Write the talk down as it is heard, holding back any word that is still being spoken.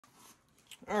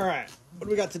All right, what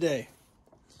do we got today?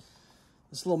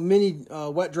 This little mini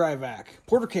wet-dry vac,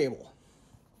 Porter cable.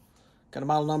 Got a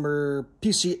model number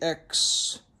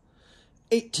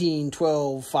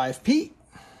PCX18125P.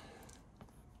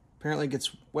 Apparently it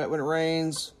gets wet when it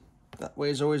rains. That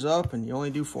way's always up, and you only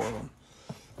do 4 of them.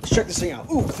 Let's check this thing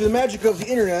out. Ooh, through the magic of the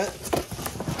internet.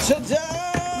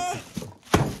 Ta-da!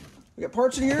 We got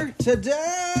parts in here.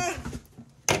 Ta-da!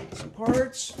 Some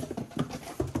parts.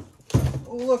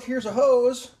 Oh, look, here's a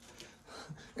hose.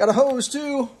 Got a hose,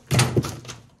 too.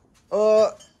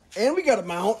 And we got a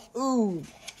mount. Ooh,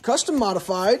 custom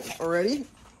modified already.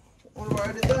 Wonder why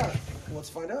I did that. Well, let's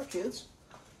find out, kids.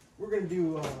 We're going to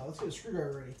do, let's get a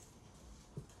screwdriver ready.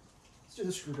 Let's do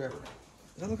this screwdriver.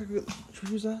 Does that look like we should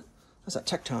we use that? That's that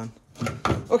Tecton.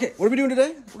 Okay, what are we doing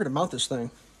today? We're going to mount this thing.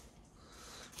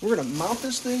 We're going to mount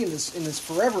this thing in this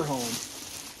forever home.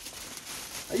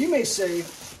 Now, you may say,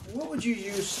 what would you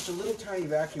use such a little tiny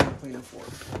vacuum cleaner for?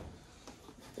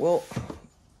 Well,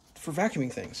 for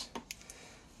vacuuming things.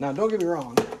 Now, don't get me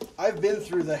wrong. I've been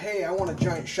through the, hey, I want a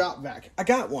giant shop vac. I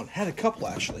got one. Had a couple,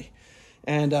 actually.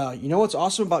 And you know what's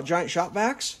awesome about giant shop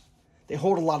vacs? They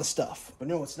hold a lot of stuff. But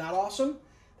no, what's not awesome?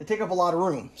 They take up a lot of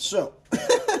room. So,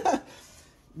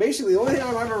 basically, the only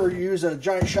time I've ever used a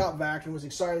giant shop vac and was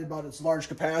excited about its large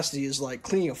capacity is like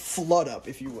cleaning a flood up,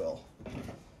 if you will.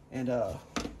 And,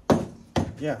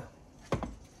 yeah.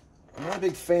 I'm not a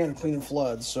big fan of cleaning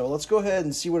floods, so let's go ahead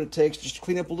and see what it takes just to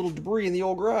clean up a little debris in the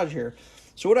old garage here.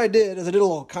 So what I did is I did a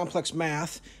little complex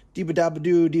math,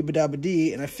 dee-ba-da-ba-doo,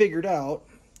 dee-ba-da-ba-dee, and I figured out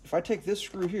if I take this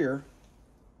screw here,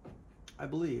 I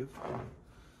believe,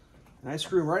 and I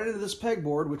screw them right into this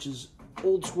pegboard, which is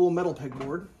old school metal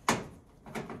pegboard.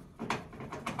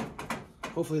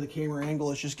 Hopefully the camera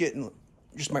angle is just getting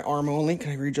just my arm only.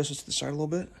 Can I readjust this to the side a little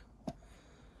bit?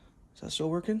 Is that still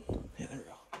working? Yeah, there we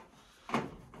go.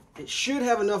 It should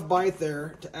have enough bite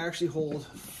there to actually hold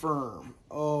firm.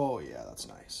 Oh yeah, that's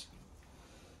nice.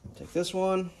 Take this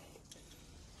one.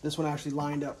 This one actually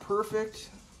lined up perfect.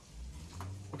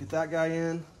 Get that guy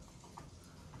in.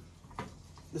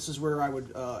 This is where I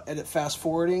would edit fast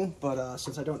forwarding, but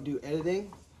since I don't do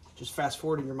editing, just fast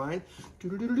forwarding your mind.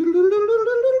 Ding!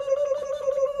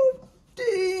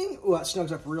 Oh, that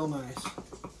snugs up real nice.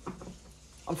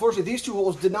 Unfortunately, these two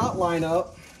holes did not line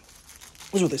up.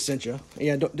 This is what they sent you.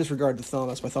 Yeah, don't disregard the thumb.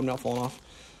 That's my thumbnail falling off.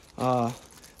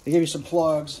 They gave you some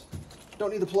plugs.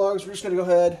 Don't need the plugs. We're just going to go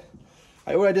ahead.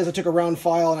 What I did is I took a round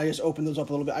file and I just opened those up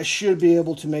a little bit. I should be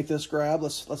able to make this grab.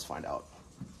 Let's find out.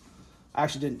 I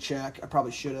actually didn't check. I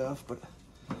probably should have, but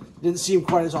it didn't seem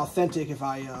quite as authentic if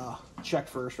I checked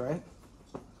first, right?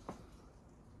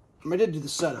 I did do the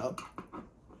setup.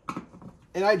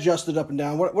 And I adjusted up and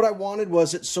down. What I wanted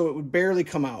was it so it would barely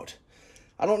come out.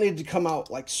 I don't need it to come out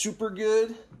like super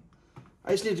good.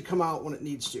 I just need it to come out when it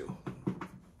needs to.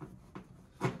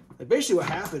 Like basically what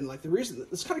happened, like the reason,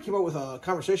 this kind of came up with a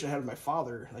conversation I had with my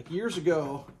father. Like years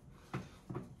ago,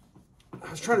 I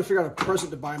was trying to figure out a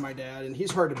present to buy my dad, and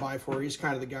he's hard to buy for. He's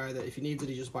kind of the guy that if he needs it,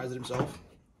 he just buys it himself.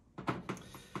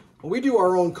 Well, we do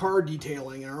our own car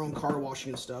detailing and our own car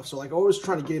washing and stuff. So like always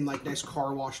trying to get him like nice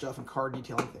car wash stuff and car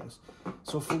detailing things.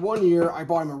 So for 1 year, I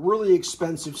bought him a really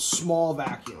expensive small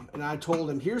vacuum. And I told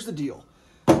him, here's the deal.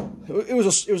 It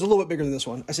was a little bit bigger than this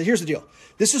one. I said, here's the deal.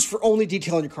 This is for only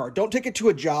detailing your car. Don't take it to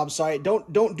a job site.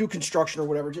 Don't do construction or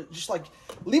whatever. Just like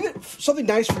leave it something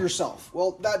nice for yourself.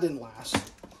 Well, that didn't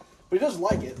last. But he does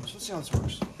like it. So let's see how this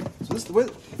works. So the way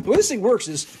this thing works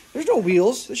is there's no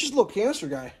wheels. It's just a little canister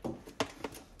guy.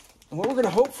 And what we're going to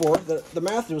hope for, the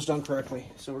math was done correctly.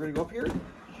 So we're going to go up here.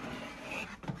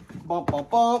 Bump, bump,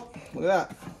 bump. Look at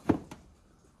that. The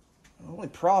only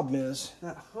problem is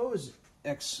that hose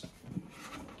X.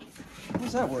 How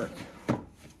does that work? How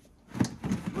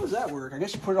does that work? I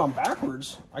guess you put it on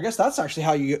backwards. I guess that's actually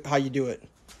how you do it.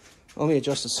 Let me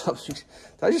adjust this up. Did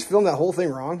I just film that whole thing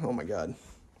wrong? Oh my god.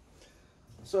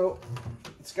 So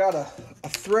it's got a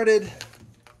threaded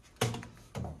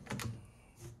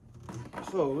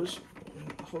hose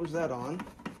that on.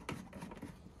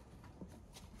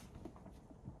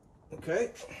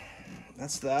 Okay,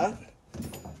 that's that.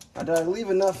 Now, did I leave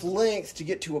enough length to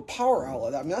get to a power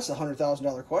outlet? I mean, that's a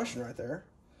 $100,000 question right there.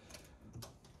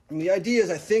 I mean, the idea is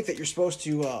I think that you're supposed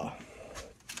to,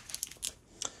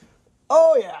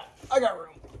 oh yeah, I got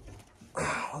room.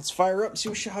 Let's fire her up and see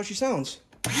how she sounds.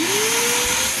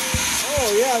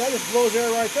 Oh yeah, that just blows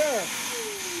air right there.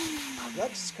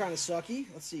 That's kind of sucky.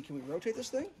 Let's see, can we rotate this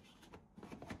thing?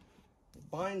 It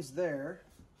binds there.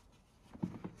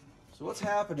 So what's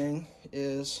happening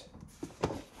is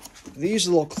these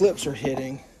little clips are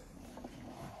hitting.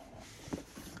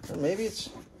 Or maybe it's,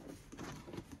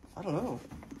 I don't know.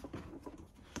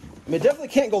 mean, it definitely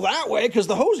can't go that way because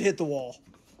the hose hit the wall.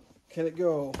 Can it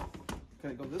go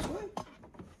this way?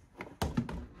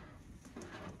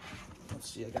 Let's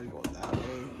see, I gotta go that way.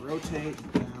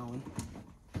 Rotate down.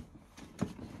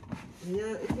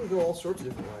 Yeah, it can go all sorts of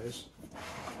different ways.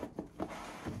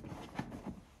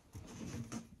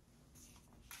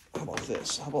 How about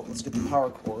this? How about let's get the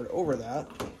power cord over that.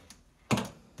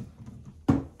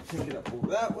 Pick it up over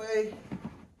that way.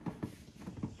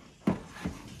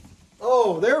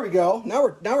 Oh, there we go. Now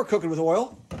we're cooking with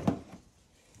oil.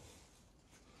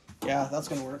 Yeah, that's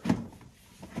gonna work.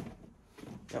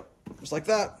 Yep, just like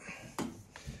that.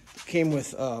 Came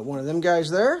with one of them guys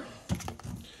there,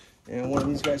 and one of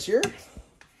these guys here.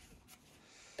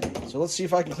 So let's see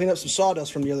if I can clean up some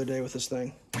sawdust from the other day with this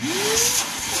thing. Oh,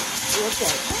 that's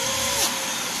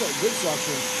like good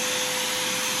suction.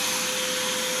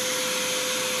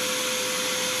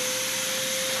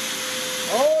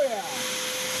 Oh yeah.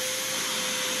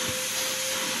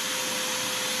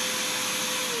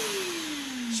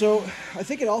 So I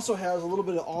think it also has a little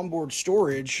bit of onboard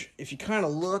storage. If you kind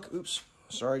of look, oops,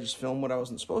 sorry, I just filmed what I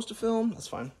wasn't supposed to film. That's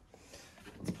fine.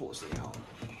 Let's pull this thing out.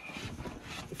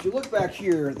 If you look back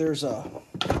here, there's a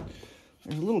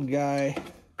little guy.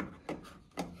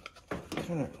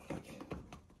 Kind of,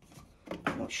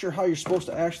 I'm not sure how you're supposed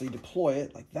to actually deploy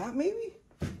it. Like that, maybe?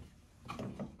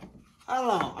 I don't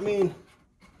know. I mean,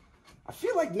 I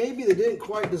feel like maybe they didn't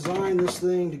quite design this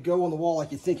thing to go on the wall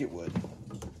like you think it would.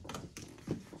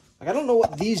 Like, I don't know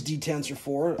what these detents are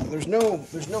for. There's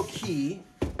no key.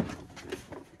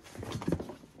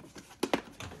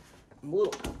 I'm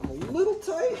a little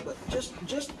tight, but just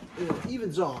you know,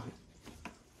 evens on.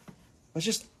 It's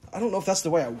just, I don't know if that's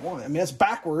the way I want it. I mean, that's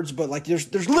backwards, but like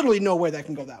there's literally no way that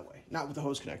can go that way. Not with the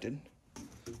hose connected.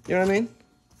 You know what I mean?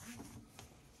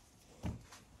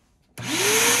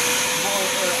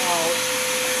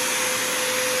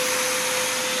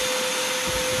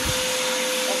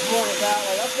 That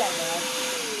way. That's not bad.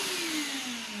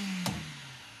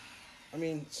 I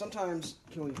mean, sometimes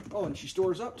can we? Oh, and she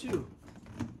stores up too.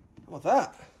 How about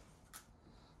that?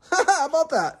 How about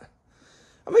that?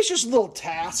 I mean, it's just a little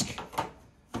task.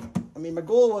 I mean, my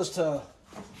goal was to.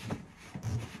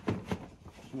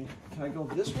 Can I go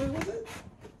this way with it?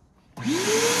 I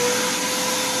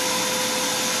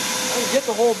can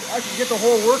get the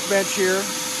whole workbench here,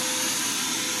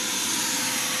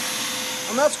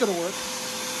 and that's gonna work.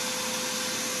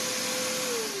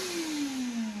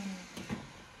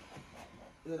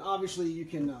 And then obviously you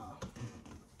can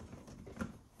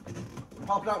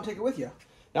pop it out and take it with you.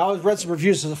 Now I've read some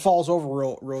reviews that it falls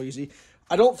over real easy.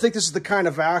 I don't think this is the kind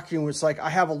of vacuum where it's like I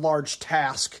have a large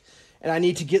task and I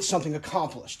need to get something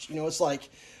accomplished. You know, it's like,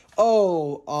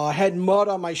 oh, I had mud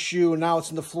on my shoe and now it's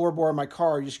in the floorboard of my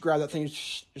car. You just grab that thing.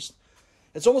 It's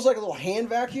almost like a little hand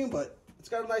vacuum, but it's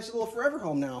got a nice little forever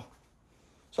home now.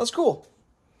 So that's cool.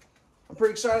 I'm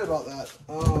pretty excited about that.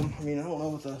 I mean, I don't know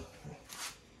what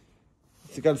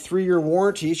It's got a 3-year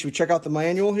warranty. Should we check out the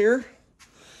manual here?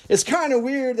 It's kind of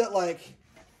weird that, like,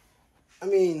 I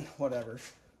mean, whatever.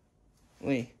 Let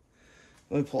me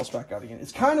pull this back out again.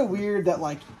 It's kind of weird that,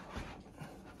 like,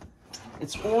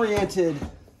 it's oriented.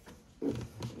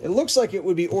 It looks like it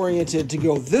would be oriented to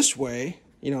go this way,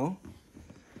 you know.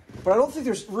 But I don't think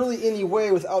there's really any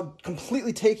way without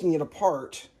completely taking it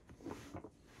apart.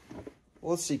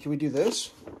 Well, let's see. Can we do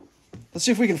this? Let's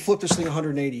see if we can flip this thing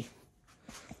 180.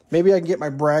 Maybe I can get my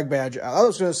brag badge out. I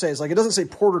was going to say, it's like, it doesn't say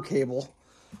Porter cable.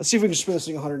 Let's see if we can spin this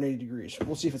thing 180 degrees.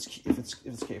 We'll see if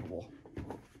it's capable.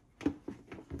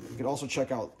 We can also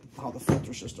check out how the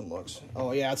filter system looks.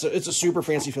 Oh yeah, it's a super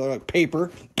fancy filter, like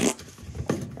paper.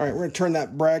 All right, we're going to turn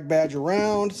that brag badge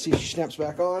around, see if she snaps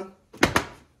back on.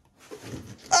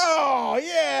 Oh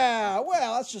yeah,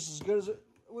 well, that's just as good as you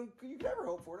could ever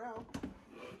hope for now.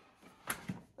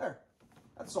 There,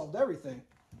 that solved everything.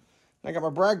 I got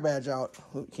my brag badge out.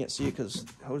 Oh, you can't see it because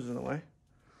the hose is in the way.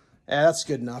 Yeah, that's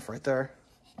good enough right there.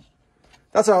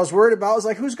 That's what I was worried about. I was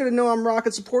like, who's going to know I'm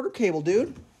rocking supporter cable,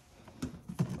 dude?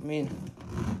 I mean,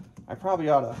 I probably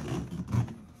ought to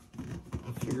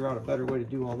figure out a better way to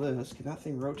do all this. Can that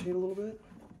thing rotate a little bit?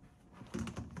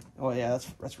 Oh, yeah,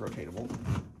 that's rotatable.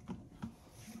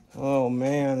 Oh,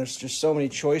 man, there's just so many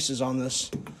choices on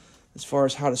this as far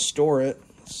as how to store it.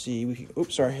 Let's see. We can,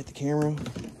 oops, sorry, I hit the camera.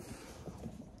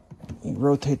 You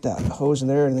rotate that hose in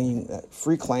there, and then that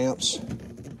free clamps.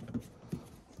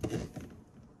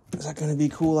 Is that going to be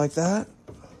cool like that?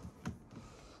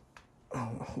 Oh,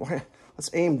 why? Let's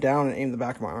aim down and aim the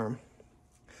back of my arm.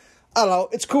 I don't know.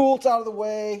 It's cool. It's out of the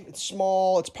way. It's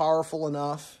small. It's powerful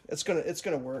enough. It's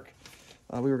gonna work.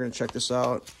 We were gonna check this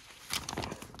out.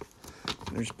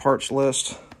 There's parts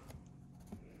list.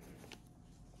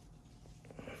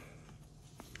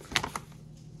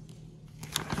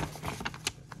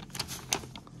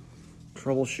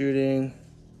 troubleshooting.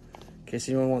 In case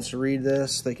anyone wants to read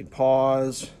this, they can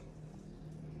pause.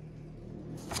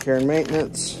 Care and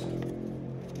maintenance.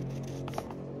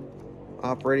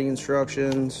 Operating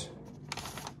instructions.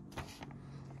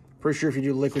 Pretty sure if you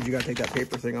do liquid, you gotta take that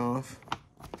paper thing off.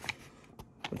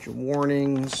 Bunch of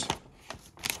warnings.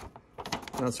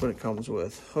 That's what it comes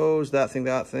with. Hose, that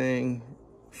thing,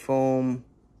 foam,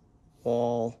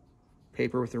 ball,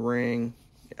 paper with a ring.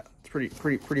 Yeah, it's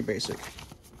pretty basic.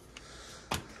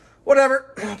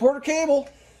 Whatever. Porter cable.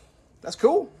 That's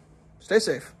cool. Stay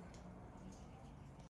safe.